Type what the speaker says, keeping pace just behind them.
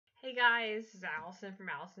Hey guys, this is Allison from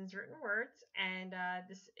Allison's Written Words, and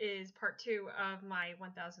this is part 2 of my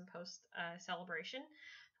 1000 post celebration.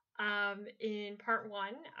 In part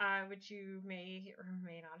 1, which you may or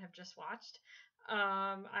may not have just watched,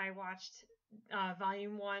 I watched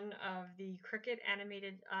volume 1 of the Cricket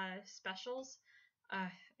animated specials. I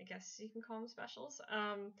guess you can call them specials,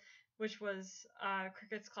 which was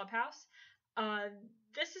Cricket's Clubhouse. Uh,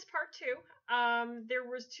 this is part 2. There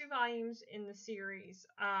was 2 volumes in the series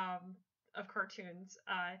of cartoons.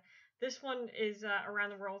 This one is Around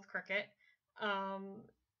the World with Cricket. As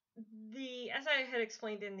I had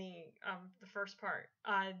explained in the first part,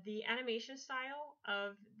 the animation style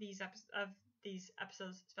of these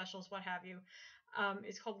episodes, specials, what have you,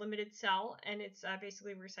 is called Limited Cell, and it's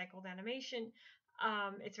basically recycled animation.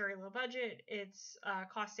 It's very low budget. It's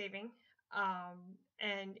cost saving.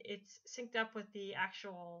 And it's synced up with the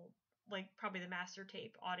actual, like, probably the master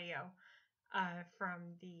tape audio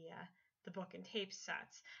from the book and tape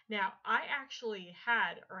sets. Now, I actually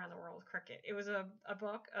had Around the World with Cricket. It was a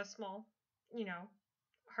book, a small,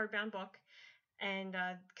 hardbound book, and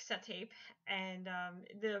cassette tape, and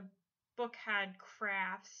the book had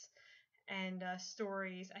crafts and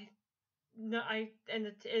stories.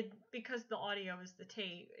 Because the audio is the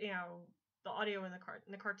tape, the audio in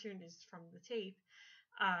the cartoon is from the tape.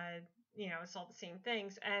 It's all the same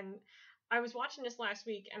things. And I was watching this last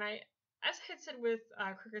week, and as I had said with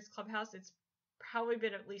Cricket's Clubhouse, it's probably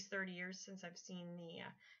been at least 30 years since I've seen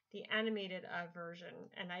the animated version,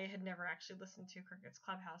 and I had never actually listened to Cricket's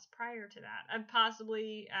Clubhouse prior to that. And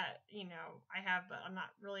possibly, I have, but I'm not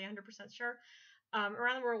really 100% sure.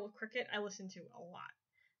 Around the World with Cricket, I listened to a lot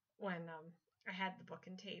when I had the book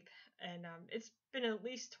and tape, and it's been at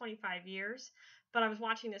least 25 years. But I was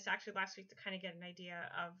watching this actually last week to kind of get an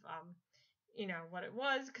idea of what it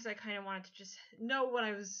was, because I kind of wanted to just know what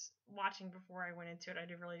I was watching before I went into it. I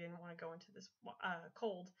really didn't want to go into this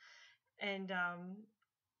cold. And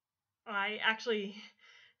I actually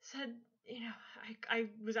said, I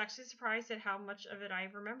was actually surprised at how much of it I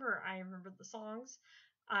remember. I remember the songs,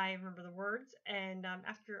 I remember the words, and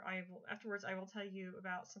afterwards I will tell you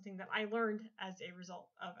about something that I learned as a result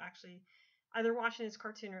of actually either watching this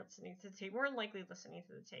cartoon or listening to the tape. More than likely listening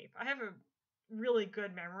to the tape. I have a really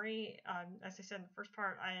good memory. As I said in the first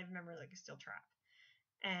part, I have memory like a steel trap,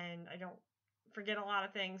 and I don't forget a lot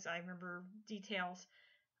of things. I remember details.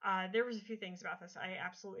 There was a few things about this I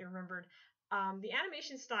absolutely remembered. The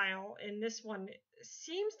animation style in this one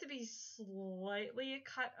seems to be slightly a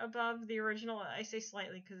cut above the original. I say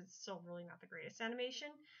slightly because it's still really not the greatest animation,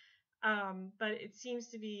 but it seems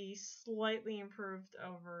to be slightly improved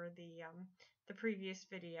over the previous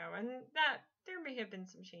video, and that there may have been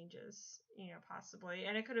some changes, possibly,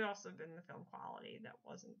 and it could have also been the film quality that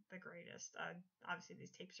wasn't the greatest. Obviously,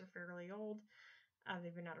 these tapes are fairly old.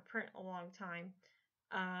 They've been out of print a long time.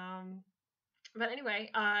 But anyway,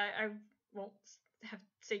 I won't have to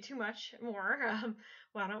say too much more.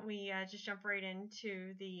 Why don't we just jump right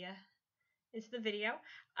into the video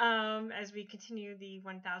as we continue the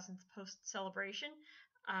 1000th post celebration.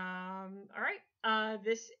 All right,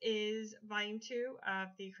 this is volume 2 of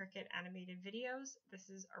the Cricket animated videos. This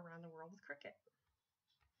is Around the World with Cricket.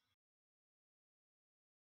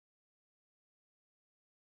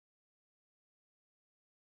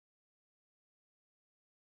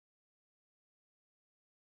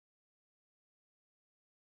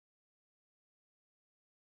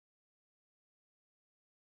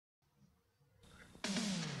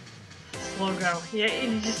 Logo. Yeah,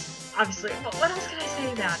 you just obviously. What else can I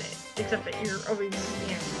say about it? Except that you're always,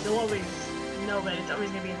 you'll always know that it's always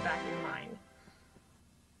gonna be in the back of your mind.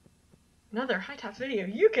 Another high top video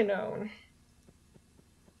you can own.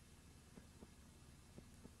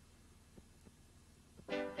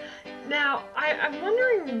 Now, I'm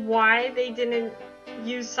wondering why they didn't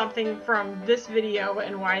use something from this video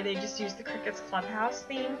and why they just used the Cricket's Clubhouse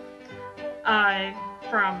theme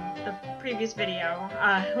from the previous video,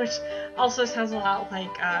 which also sounds a lot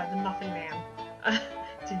like the Muffin Man.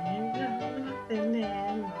 Do you know the Muffin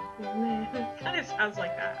Man, Muffin Man? Kind of sounds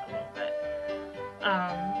like that a little bit.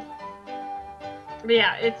 But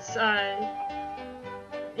yeah, it's, I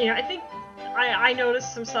think I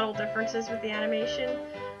noticed some subtle differences with the animation.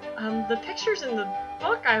 The pictures in the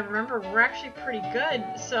book, I remember, were actually pretty good,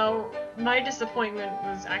 so my disappointment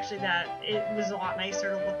was actually that it was a lot nicer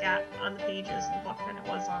to look at on the pages in the book than it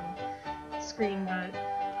was on screen, but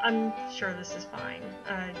I'm sure this is fine.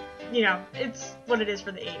 It's what it is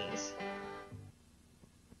for the 80s.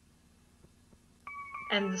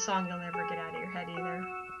 And the song you'll never get out of your head either.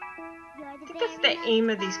 I think that's the aim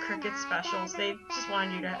of these Cricket specials. They just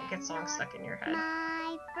wanted you to get songs stuck in your head.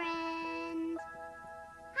 My friend.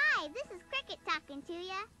 Hi, this is Cricket talking to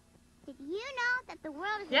ya. Did you know that the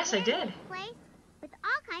world is a Yes, I very did. big place with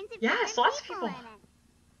all kinds of Yes, different lots of people people. in it?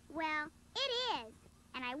 Well, it is,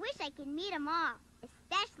 and I wish I could meet them all,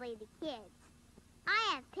 especially the kids.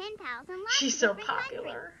 I have pen pals in lots She's of so different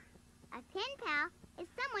popular. countries. A pen pal is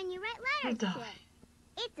someone you write letters to.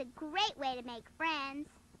 It's a great way to make friends.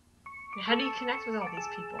 How do you connect with all these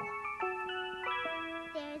people?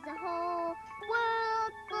 There's a whole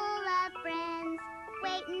world full of friends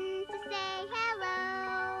waiting to say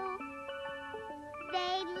hello.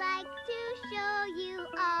 They'd like to show you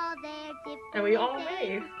all their different And we all faces.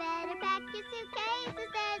 wave. Better pack your suitcases.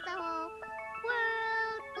 There's a whole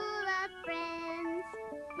world full of friends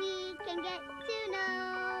we can get to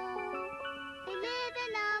know. They live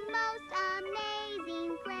in the most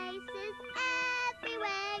amazing places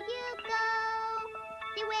everywhere you go.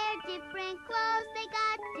 They wear different clothes, they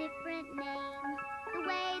got different names. The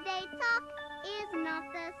way they talk is not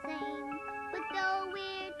the same. But though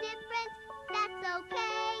we're different, that's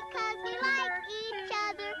okay, 'cause we like each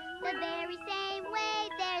other the very same way.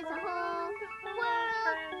 There's a whole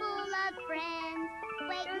world full of friends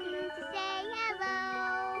waiting to say hello.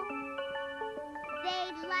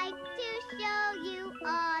 They'd like to show you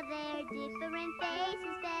all their different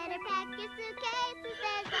faces. Better pack your suitcases.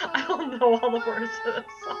 There's a I whole don't know all the words to this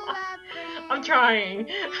full song. of friends I'm trying.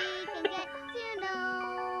 we can get to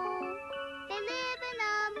know. They live in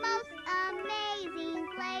the most amazing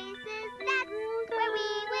places. That's where we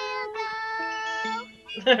will go.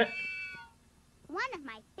 One of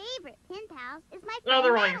my favorite pen pals is my friend Oh,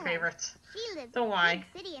 they're all your Madeline. favorites. She lives Don't in a lie.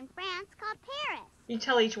 big city in France called Paris. You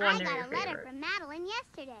tell each one I they're got your a letter favorite. from Madeline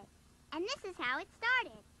yesterday, and this is how it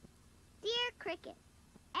started. Dear Cricket,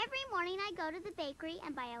 every morning I go to the bakery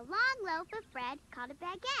and buy a long loaf of bread called a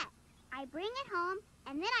baguette. I bring it home,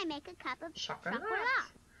 and then I make a cup of Chocolate.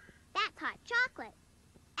 chocolat. That's hot chocolate.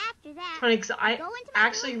 After that, Funny, 'cause I go into my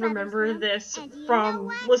actually little brother's remember room, this and do you know from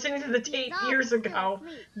what? listening to the He's tape always years still ago.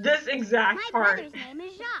 asleep. This exact My part. brother's name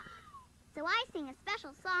is Jacques, so I sing a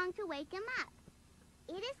special song to wake him up.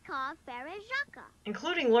 It is called Frère Jacques.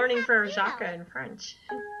 Including learning Frère You Jacques know it. in French.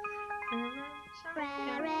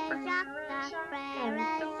 Frère Jacques,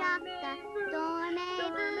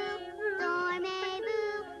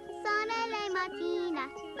 dormez-vous, sonnez les matines,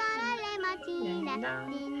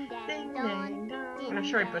 din dan don, And I'm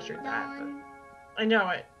sure I butchered that, but I know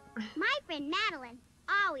it. My friend Madeline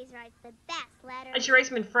always writes the best letters. And she writes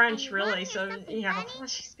them in French, And you really, wanna so hear something yeah, funny? well,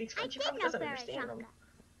 she speaks I French. She did probably know doesn't Frère understand them. Jacques,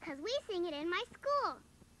 'cause we sing it in my school.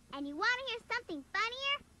 And you want to hear something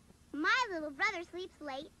funnier? My little brother sleeps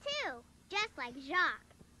late, too, just like Jacques.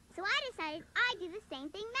 So I decided I'd do the same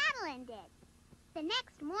thing Madeline did. The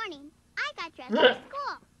next morning, I got dressed for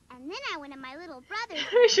school, and then I went in my little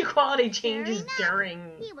brother's room. She quality changes enough,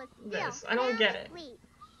 during He was still this. I don't get it. asleep.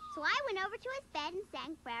 So I went over to his bed and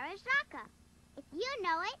sang Frère Jacques. If you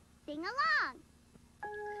know it, sing along.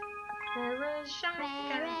 Frère Jacques,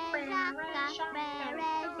 Frère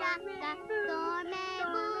Jacques,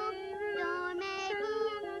 dormez-vous, dormez-vous,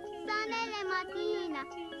 sonnez les matines,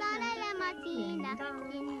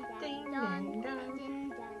 din dan don, din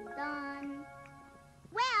dan don.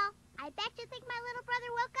 Well, I bet you think my little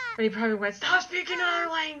brother woke up. But he probably went, stop speaking another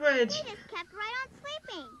language! He just kept right on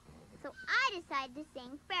sleeping. So I decided to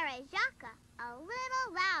sing Frère Jacques a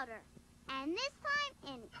little louder, and this time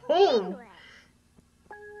in English.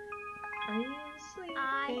 Are you sleeping?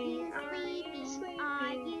 Are you sleeping?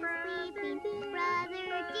 Are you sleeping? Brother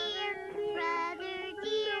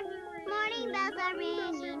dear, morning bells are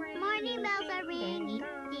ringing, morning bells are ringing,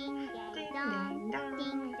 ding dang dong,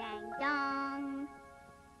 ding dang dong.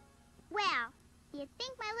 Well, do you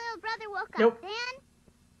think my little brother woke Nope. up then?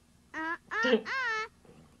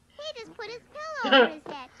 He just put his pillow over his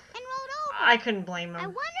head and rolled over. I couldn't blame I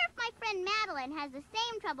him. wonder if my friend Madeline has the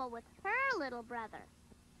same trouble with her little brother.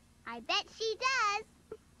 I bet she does.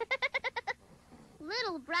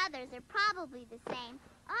 Little brothers are probably the same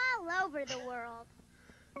all over the world.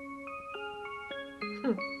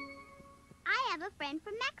 I have a friend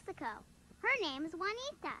from Mexico. Her name is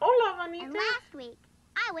Juanita. Hola, And Juanita. last week,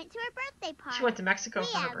 I went to her birthday party. She went to Mexico We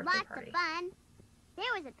for her had birthday lots party. of fun.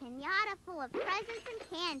 There was a piñata full of presents and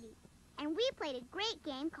candy. And we played a great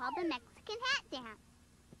game called the Mexican Hat Dance.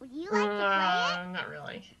 Would you like to play it? Not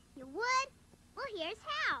really. You would? Well, here's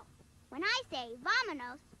how. When I say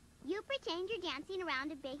vamonos, you pretend you're dancing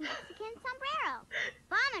around a big Mexican sombrero.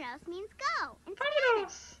 Vamonos means go in Spanish.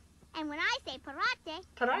 Vámonos. And when I say parate, you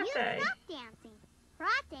Parate. stop dancing.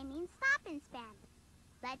 Parate means stop in Spanish.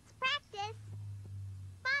 Let's practice.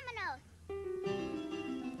 Vamonos.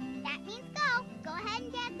 That means go. Go ahead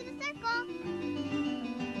and dance in a circle.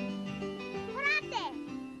 Parate.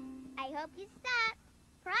 hope you stop.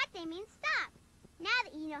 Karate means stop. Now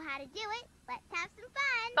that you know how to do it, let's have some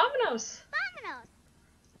fun. Vámonos. Vámonos.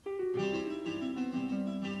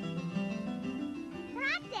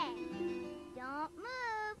 Karate. Don't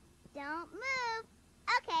move. Don't move.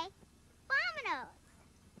 Okay. Vámonos.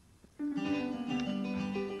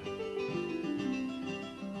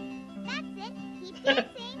 That's it. Keep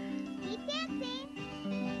dancing. Keep dancing.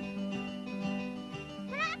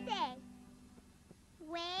 Karate.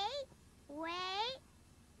 Wait. Wait.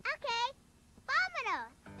 Okay.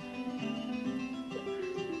 Vámonos.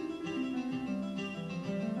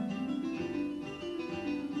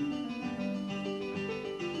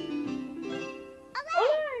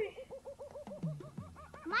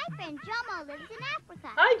 My friend Jomo lives in Africa.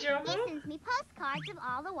 Hi, He Jomo. sends me postcards of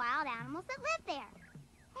all the wild animals that live there.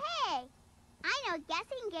 Hey, I know a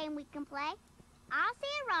guessing game we can play. I'll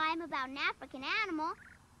say a rhyme about an African animal,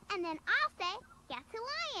 and then I'll say, guess who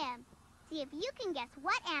I am. See if you can guess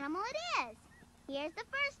what animal it is. Here's the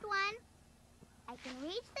first one. I can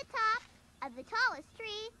reach the top of the tallest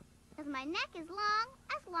tree, because my neck is long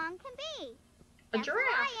as long can be. A Guess who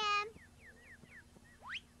giraffe. I am.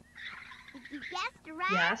 Did you guess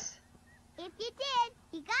giraffe? Yes. If you did,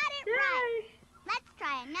 you got it right. Let's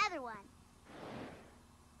try another one.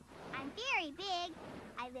 I'm very big.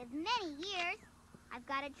 I live many years. I've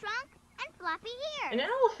got a trunk and floppy ears. An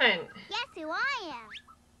elephant. Guess who I am?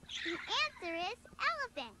 The answer is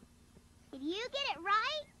elephant. Did you get it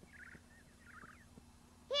right?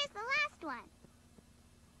 Here's the last one.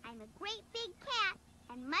 I'm a great big cat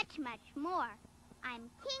and much, much more. I'm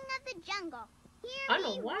king of the jungle. Hear I'm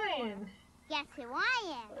me a roar. lion. Guess who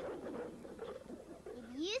I am?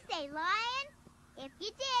 Did you say lion? If you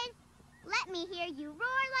did, let me hear you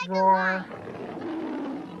roar like Roar. a lion.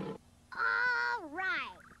 All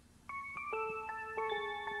right.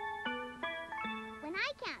 When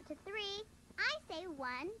I count to 3, I say 1,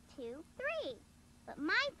 2, 3. But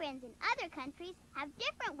my friends in other countries have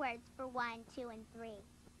different words for 1, 2, and 3.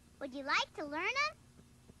 Would you like to learn them?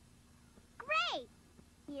 Great.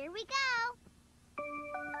 Here we go.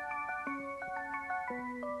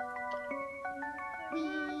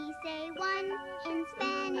 We say 1 in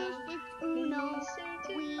Spanish, it's uno.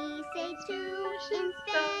 We say 2 in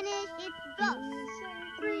Spanish, it's dos.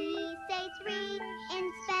 We say 3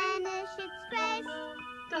 in Spanish, it's tres. Uno,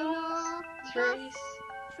 dos, tres.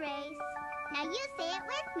 Now you say it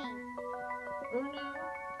with me. Uno, Uno,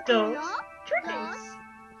 dos, dos, tres.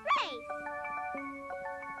 tres.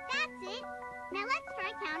 That's it. Now let's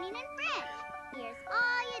try counting in French. Here's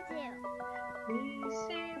all you do. We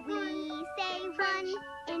say We say 1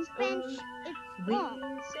 in French, it's We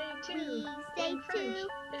un. say two. We say In 2 French,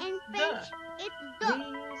 in it's French, the. it's We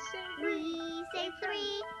deux. say We three. say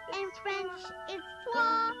 3 in French, it's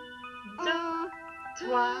trois. Deux, Un,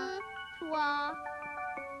 trois. deux, trois.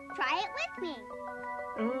 Try it with me.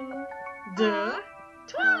 Un, deux,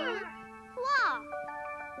 trois. Trois.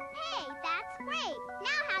 Hey, that's great.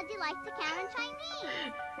 Now how'd you like to count in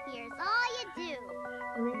Chinese? Here's all you do.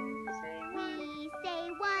 We say We say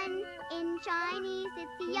 1 in Chinese,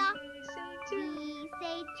 it's ya. We say two. We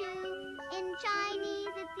say 2 in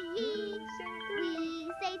Chinese, it's yi.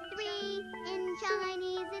 We say 3 in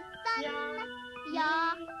Chinese, it's sun.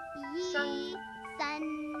 Ya, yi, Sun.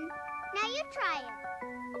 sun. Now you try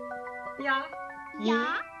it. Ya,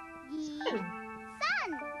 Ya, yi, yi, sun.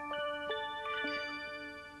 sun.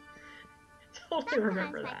 Totally Sometimes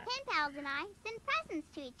remember my that. pen pals and I send presents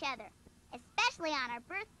to each other, especially on our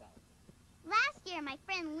birthdays. Last year, my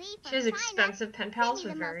friend Lee from She has China expensive pen sent pals me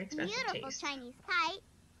with the very most expensive beautiful taste. Chinese kite.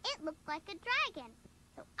 It looked like a dragon,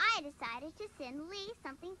 so I decided to send Lee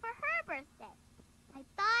something for her birthday. I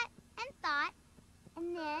thought,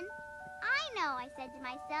 and then, I know, I said to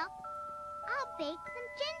myself, I'll bake some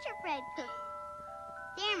gingerbread cookies.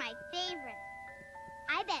 They're my favorite.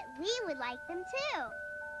 I bet Lee would like them too.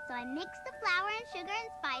 So I mixed the flour and sugar and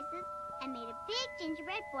spices and made a big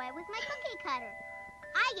gingerbread boy with my cookie cutter.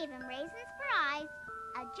 I gave him raisins for eyes,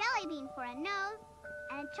 a jelly bean for a nose,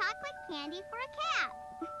 and chocolate candy for a cap.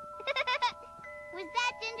 Was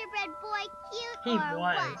that gingerbread boy cute He or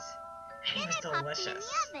was. what? He Then was I popped him in delicious.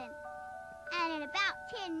 the oven. And in about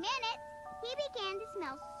 10 minutes, he began to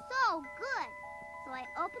smell so good. So I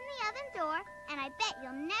opened the oven door, and I bet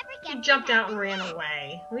you'll never guess He what jumped out and happened ran next.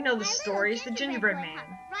 away. We know the My little stories. The gingerbread boy man.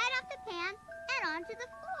 hopped right off the pan and onto the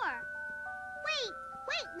floor. Wait,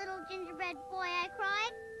 wait, little gingerbread boy, I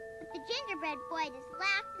cried. But the gingerbread boy just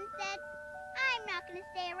laughed and said, I'm not going to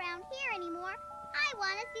stay around here anymore. I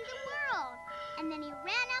want to see the world. And then he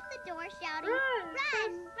ran out the door shouting, Run,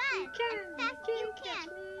 run, as fast as you can.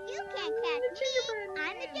 You can't catch me.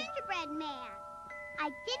 I'm the gingerbread man. I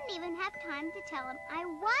didn't even have time to tell him I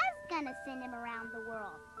was gonna send him around the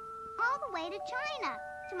world. All the way to China,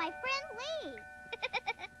 to my friend Lee.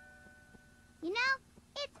 You know,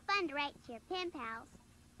 it's fun to write to your pen pals,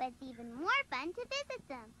 but it's even more fun to visit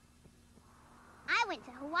them. I went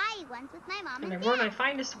to Hawaii once with my mom and And I dad. wore my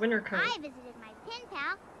finest winter coat. I visited my pen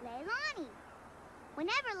pal, Leilani.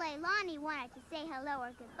 Whenever Leilani wanted to say hello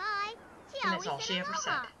or goodbye, she And always that's all said she ever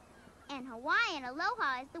aloha. said. In Hawaiian,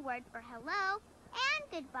 aloha is the word for hello and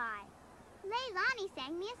goodbye. Leilani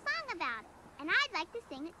sang me a song about it, and I'd like to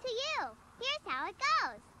sing it to you. Here's how it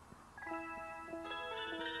goes.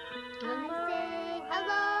 I say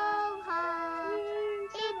aloha,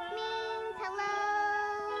 it means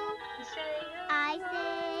hello. I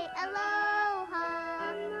say aloha,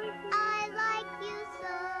 I like you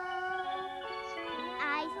so.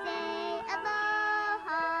 I say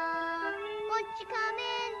aloha, won't you come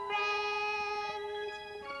in, friend?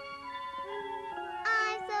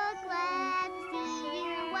 I'm so glad to see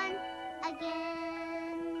you once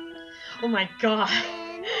again. Oh my god.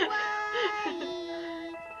 In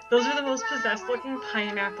Hawaii, Those are the most possessed looking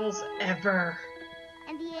pineapples ever.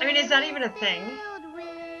 and the I mean, is that even a air thing? filled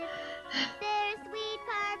with their sweet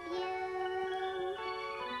perfume.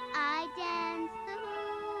 I dance the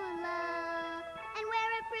hula and wear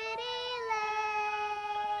a pretty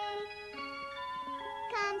lace.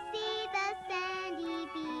 Come see the sandy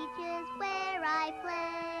beaches where I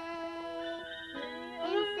play.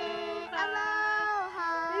 And say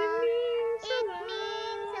aloha, it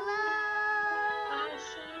means hello.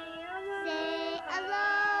 Say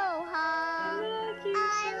aloha,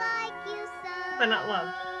 I like you so. But not love.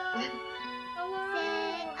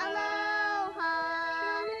 Say aloha,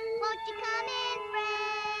 won't you come in,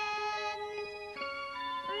 friend?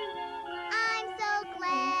 I'm so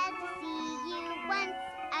glad to see you once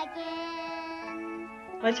again.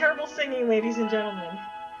 My terrible singing, ladies and gentlemen.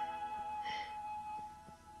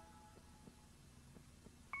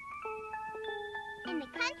 In the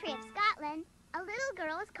country of Scotland, a little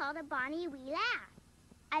girl is called a bonny wee lass.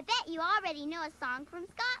 I bet you already know a song from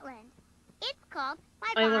Scotland. It's called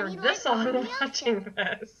My I Bonny learned Lies this song Over the watching Ocean.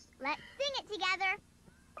 this. Let's sing it together.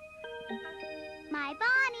 My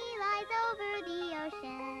bonny lies over the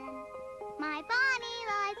ocean. My bonny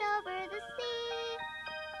lies over the sea.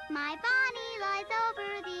 My bonny lies over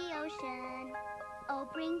the ocean. Oh,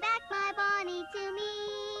 bring back my bonny to me.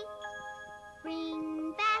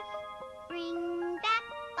 Bring back,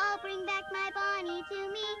 oh, bring back my bonny to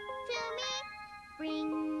me,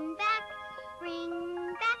 Bring back,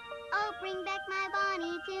 oh, bring back my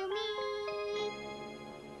bonny to me.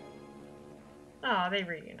 Oh, they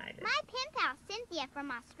reunited. My pen pal Cynthia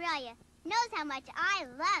from Australia knows how much I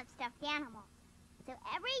love stuffed animals. So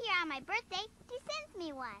every year on my birthday, she sends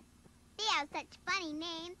me one. They have such funny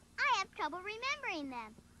names, I have trouble remembering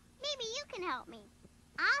them. Maybe you can help me.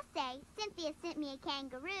 I'll say, Cynthia sent me a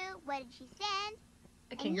kangaroo. What did she send?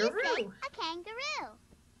 A And you say, kangaroo. a kangaroo.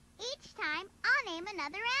 Each time, I'll name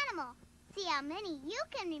another animal. See how many you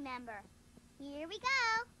can remember. Here we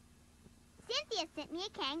go. Cynthia sent me a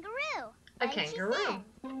kangaroo. A What did she kangaroo.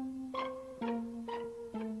 send?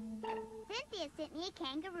 Cynthia sent me a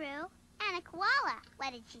kangaroo and a koala.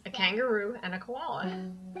 What did she A send? kangaroo and a koala.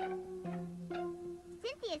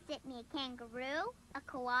 Cynthia sent me a kangaroo, a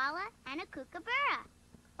koala, and a kookaburra.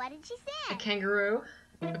 What did she A send? kangaroo,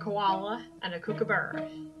 a koala, and a kookaburra.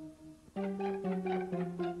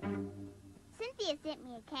 Cynthia sent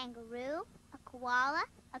me a kangaroo, a koala,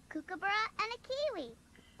 a kookaburra, and a kiwi.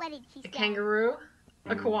 What did she A send? kangaroo,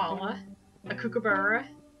 a koala, a kookaburra,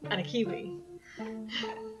 and a kiwi.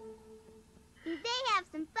 Do they have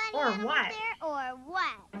some funny Or animals what? there, or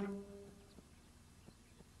what?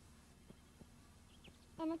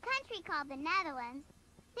 In a country called the Netherlands,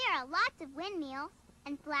 there are lots of windmills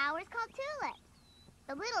and flowers called tulips.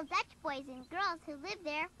 The little Dutch boys and girls who live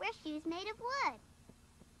there wear shoes made of wood.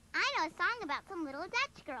 I know a song about some little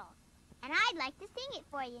Dutch girls, and I'd like to sing it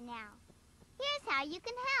for you now. Here's how you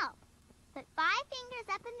can help. Put 5 fingers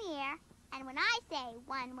up in the air, and when I say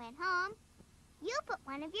one went home, you put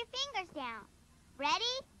one of your fingers down.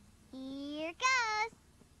 Ready? Here goes.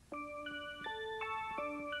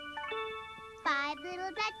 5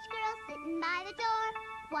 little Dutch girls sitting by the door.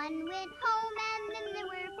 One went home and then there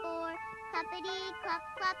were 4. Cluppity clop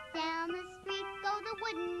clop down the street go the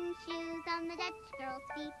wooden shoes on the Dutch girl's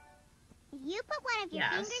feet. If you put one of your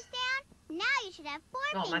Yes. fingers down, now you should have 4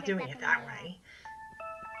 Well, fingers I'm not doing up it in that the air. way.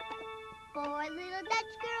 4 little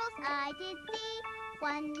Dutch girls I did see.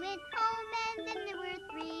 One went home and then there were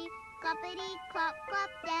 3. Cloppity clop clop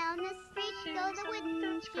down the street go the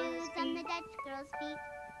wooden shoes on the Dutch girl's feet.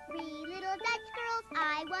 3 little Dutch girls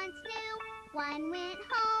I once knew. One went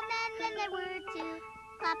home and then there were two.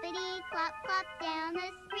 Cloppity clop clop down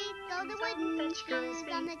the street go the wooden shoes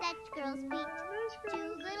on the Dutch girl's feet.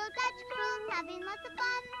 Two little Dutch girls having lots of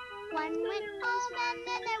fun. One went home and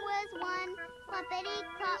then there was one. Cloppity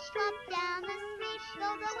clop clop down the street go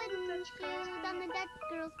the wooden shoes on the Dutch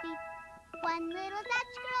girl's feet. One little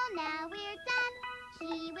Dutch girl, now we're done.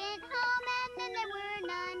 She went home and then there were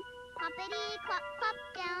none. Cloppity clop clop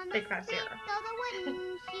down the street go the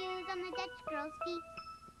wooden shoes on the Dutch girl's feet.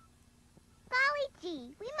 Golly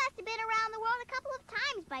gee, we must have been around the world a couple of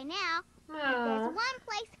times by now. But there's one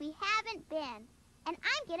place we haven't been, and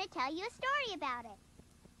I'm going to tell you a story about it.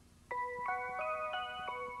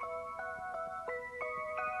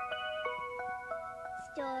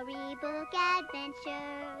 Storybook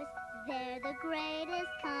adventures, they're the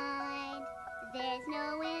greatest kind. There's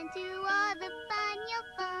no end to all the fun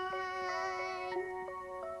you'll find.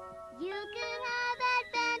 You can have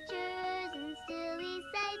adventures and still be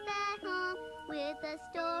safe at home with a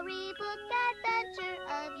storybook adventure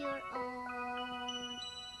of your own.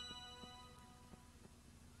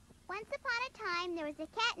 Once upon a time, there was a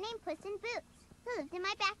cat named Puss in Boots who lived in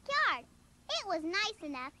my backyard. It was nice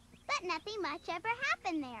enough, but nothing much ever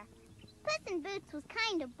happened there. Puss in Boots was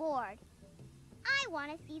kind of bored. I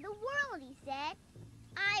want to see the world, he said.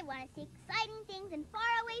 I want to see exciting things in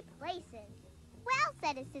faraway places. Well,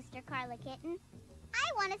 said his sister Carla Kitten, I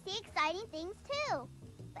want to see exciting things too.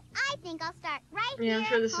 But I think I'll start right here. Yeah, I'm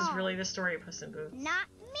sure this home. is really the story of Puss in Boots. Not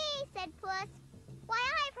me, said Puss. Why,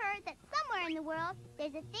 I've heard that somewhere in the world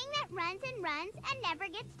there's a thing that runs and runs and never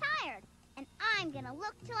gets tired. And I'm gonna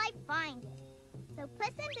look till I find it. So Puss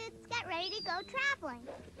in Boots got ready to go traveling.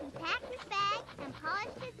 He packed his bag and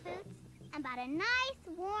polished his boots and bought a nice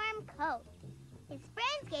warm coat. His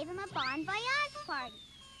friends gave him a bon voyage party.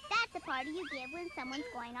 That's a party you give when someone's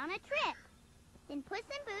going on a trip. Then Puss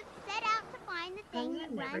in Boots set out to find the thing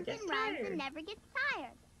that runs and runs and never gets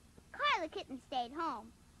tired. Carla Kitten stayed home,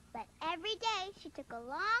 but every day she took a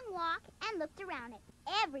long walk and looked around at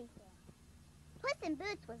everything. Puss in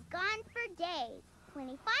Boots was gone for days. When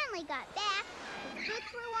he finally got back, his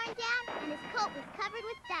boots were worn down and his coat was covered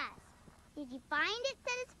with dust. Did you find it,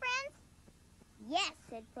 said his friends. Yes,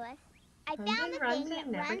 said Puss. I found the thing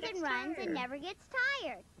that runs and runs and never gets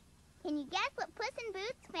tired. Can you guess what Puss in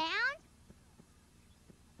Boots found?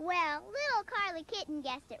 Well, little Carla Kitten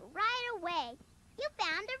guessed it right away. You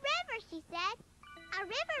found a river, she said. A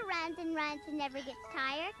river runs and never gets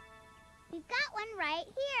tired. We've got one right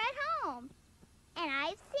here at home. And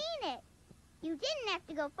I've seen it. You didn't have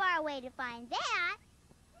to go far away to find that.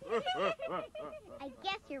 I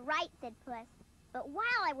guess you're right, said Puss. But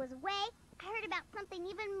while I was away, I heard about something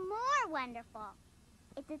even more wonderful.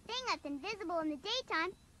 It's a thing that's invisible in the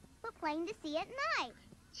daytime, but plain to see at night.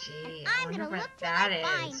 Gee, and I'm I wonder gonna what look till that I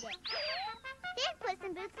find is. it. Then Puss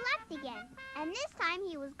in Boots left again, and this time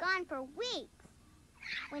he was gone for weeks.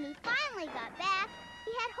 When he finally got back,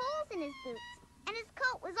 he had holes in his boots, and his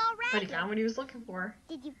coat was all But ragged. he found what he was looking for.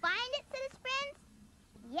 Did you find it, said his friends.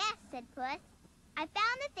 Yes, said Puss. I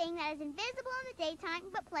found the thing that is invisible in the daytime,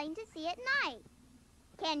 but plain to see at night.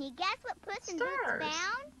 Can you guess what Puss in Boots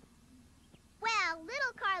found? Well,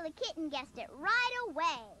 little Carla Kitten guessed it right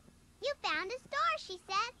away. You found a star, she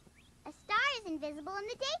said. A star is invisible in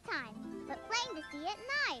the daytime, but plain to see at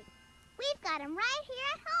night. We've got 'em right here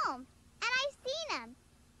at home, and I've seen 'em.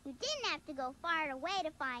 You didn't have to go far away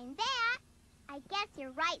to find that. I guess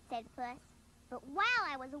you're right, said Puss. But while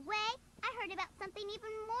I was away, I heard about something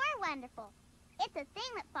even more wonderful. It's a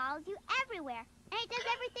thing that follows you everywhere, and it does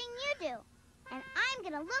everything you do. And I'm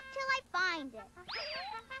gonna look till I find it.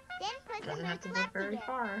 Then Puss Doesn't in have Boots to go left very again,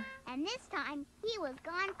 far. and this time he was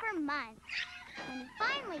gone for months. When he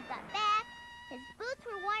finally got back, his boots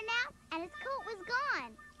were worn out and his coat was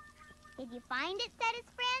gone. Did you find it, said his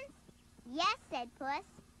friends. Yes, said Puss.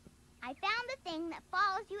 I found the thing that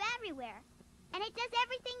follows you everywhere, and it does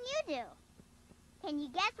everything you do. Can you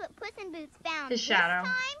guess what Puss in Boots found His this shadow.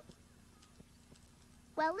 time?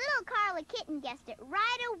 Well, little Carla Kitten guessed it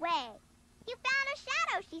right away. You found a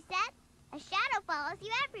shadow, she said. A shadow follows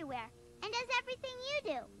you everywhere and does everything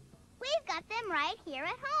you do. We've got them right here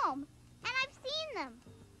at home, and I've seen them.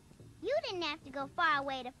 You didn't have to go far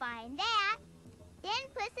away to find that. Then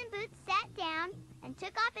Puss in Boots sat down and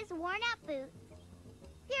took off his worn-out boots.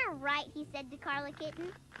 You're right, he said to Carla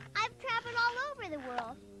Kitten. I've traveled all over the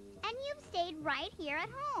world, and you've stayed right here at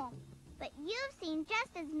home. But you've seen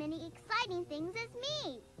just as many exciting things as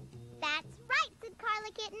me. That's right, said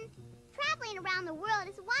Carla Kitten. Traveling around the world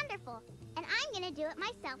is wonderful, and I'm going to do it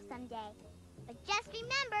myself someday. But just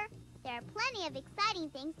remember, there are plenty of exciting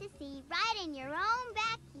things to see right in your own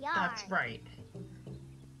backyard. That's right.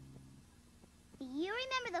 you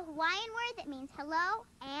remember the Hawaiian word that means hello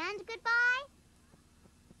and goodbye?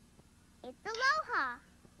 It's aloha.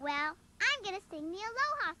 Well, I'm gonna sing the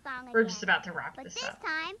aloha song again. We're just about to wrap but this this up.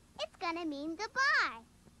 time, it's gonna mean goodbye.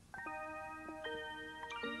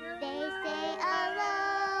 They say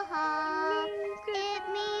aloha, it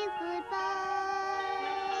means goodbye.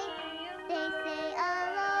 They say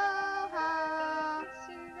aloha,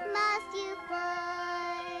 must you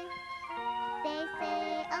fly? They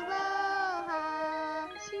say aloha,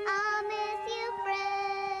 I'll miss you,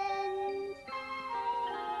 friend.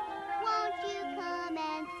 Won't you come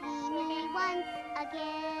and see me once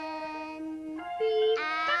again?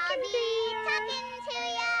 I'll be talking to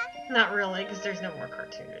ya. Not really, because there's no more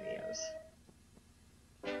cartoon videos.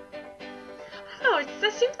 I don't know,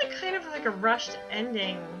 that seems like kind of like a rushed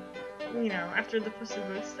ending, you know, after the Puss in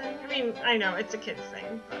Boots thing. I mean, I know, it's a kid's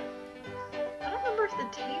thing, but I don't remember if the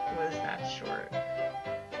tape was that short.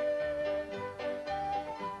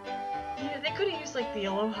 Yeah, they could have used, like, the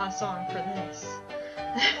Aloha song for this.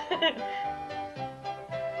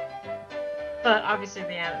 But obviously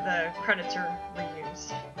the credits are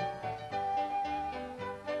reused.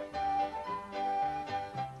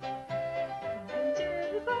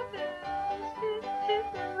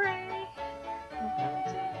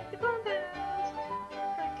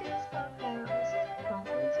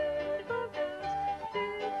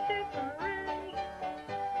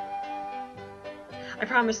 I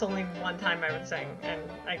promised only one time I would sing, and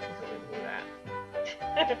I completely blew that.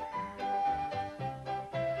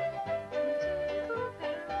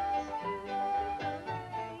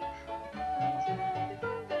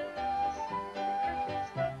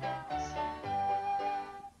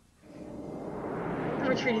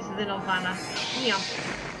 We're treated to the Nirvana. Yeah.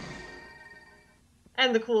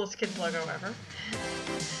 And the coolest kids logo ever.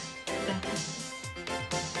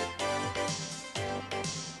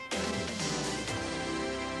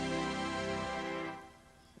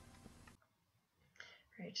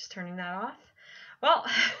 Right, just turning that off. Well,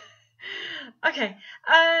 okay.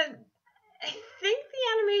 I think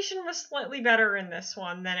the animation was slightly better in this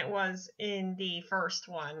one than it was in the first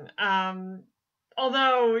one.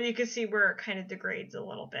 Although you can see where it kind of degrades a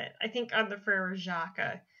little bit. I think on the Frere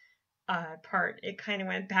Jacques part, it kind of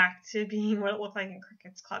went back to being what it looked like in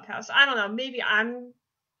Cricket's Clubhouse. I don't know. Maybe I'm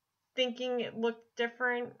thinking it looked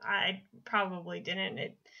different. I probably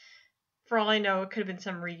didn't. For all I know, it could have been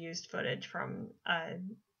some reused footage from,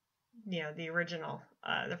 the original,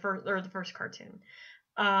 the first cartoon.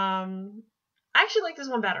 I actually like this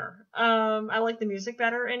one better. I like the music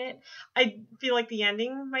better in it. I feel like the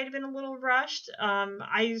ending might have been a little rushed.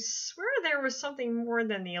 I swear there was something more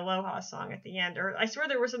than the Aloha song at the end, or I swear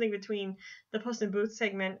there was something between the Puss in Boots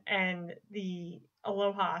segment and the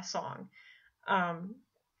Aloha song. I'm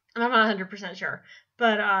not 100% sure.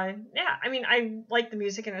 But, yeah, I mean, I like the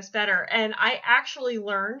music in this better. And I actually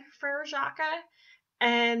learned Frere Jacques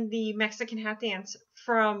and the Mexican hat dance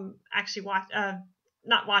from actually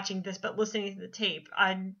not watching this, but listening to the tape.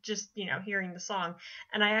 I'm just, hearing the song.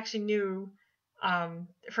 And I actually knew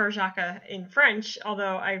Frere Jacques in French,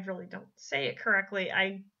 although I really don't say it correctly.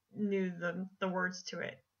 I knew the words to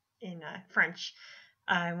it in French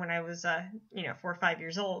when I was, 4 or 5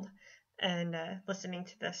 years old, and listening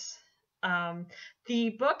to this. The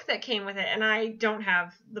book that came with it, and I don't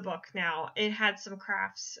have the book now, it had some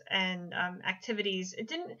crafts and activities. It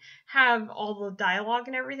didn't have all the dialogue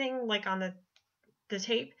and everything like on the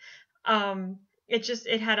tape.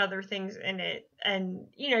 It had other things in it, and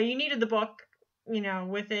you needed the book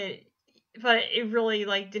with it, but it really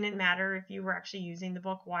didn't matter if you were actually using the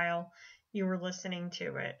book while you were listening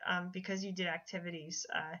to it, because you did activities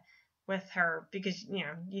with her, because you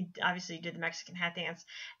obviously did the Mexican hat dance,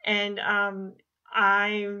 and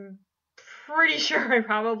I'm pretty sure I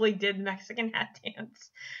probably did Mexican hat dance.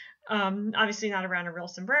 Obviously not around a real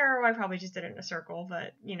sombrero. I probably just did it in a circle,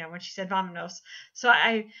 but when she said vamonos, so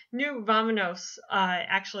I knew vamonos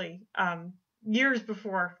actually years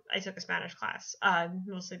before I took a Spanish class,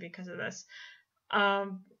 mostly because of this.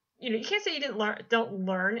 You can't say you don't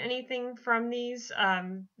learn anything from these.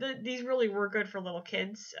 These really were good for little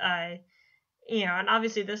kids. And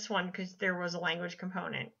obviously this one, because there was a language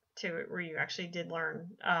component to it where you actually did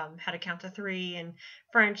learn how to count to 3 in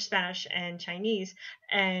French, Spanish, and Chinese.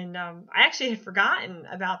 And I actually had forgotten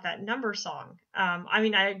about that number song.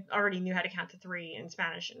 I already knew how to count to 3 in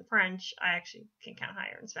Spanish and French. I actually can count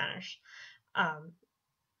higher in Spanish. And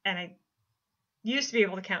I used to be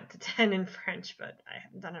able to count to 10 in French, but I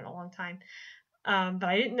haven't done it in a long time. But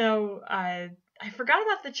I didn't know, I forgot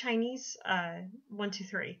about the Chinese 1, 2,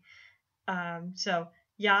 3. So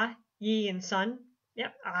ya, yi, and sun.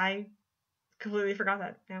 Yep, I completely forgot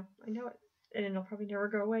that. Now I know it. and it'll probably never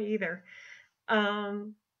go away either.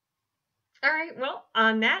 All right. Well,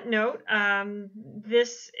 on that note,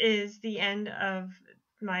 this is the end of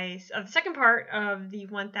the second part of the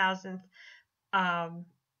 1,000th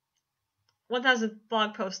 1,000th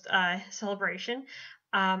blog post celebration.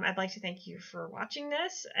 I'd like to thank you for watching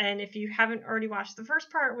this, and if you haven't already watched the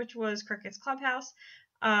first part, which was Cricket's Clubhouse,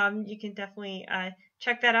 you can definitely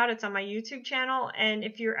check that out. It's on my YouTube channel, and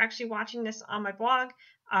if you're actually watching this on my blog,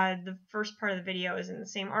 the first part of the video is in the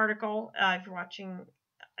same article. If you're watching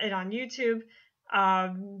it on YouTube,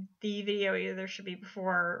 the video either should be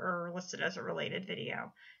before or listed as a related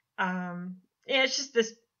video. Yeah, it's just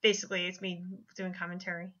this. Basically, it's me doing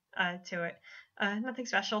commentary to it. Nothing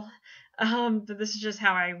special. But this is just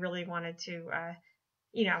how I really wanted to,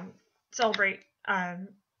 celebrate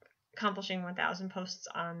accomplishing 1,000 posts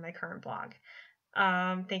on my current blog.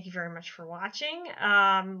 Thank you very much for watching.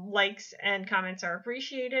 Likes and comments are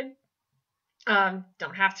appreciated.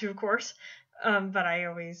 Don't have to, of course, but I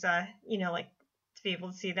always, like to be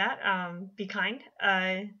able to see that. Be kind,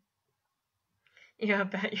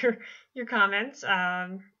 about your comments.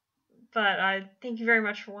 But thank you very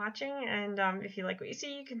much for watching, and if you like what you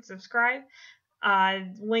see, you can subscribe.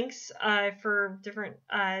 Links for different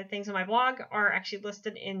things on my blog are actually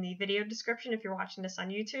listed in the video description if you're watching this on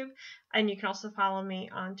YouTube, and you can also follow me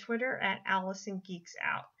on Twitter at Allison Geeks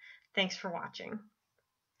Out. Thanks for watching.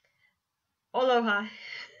 Aloha!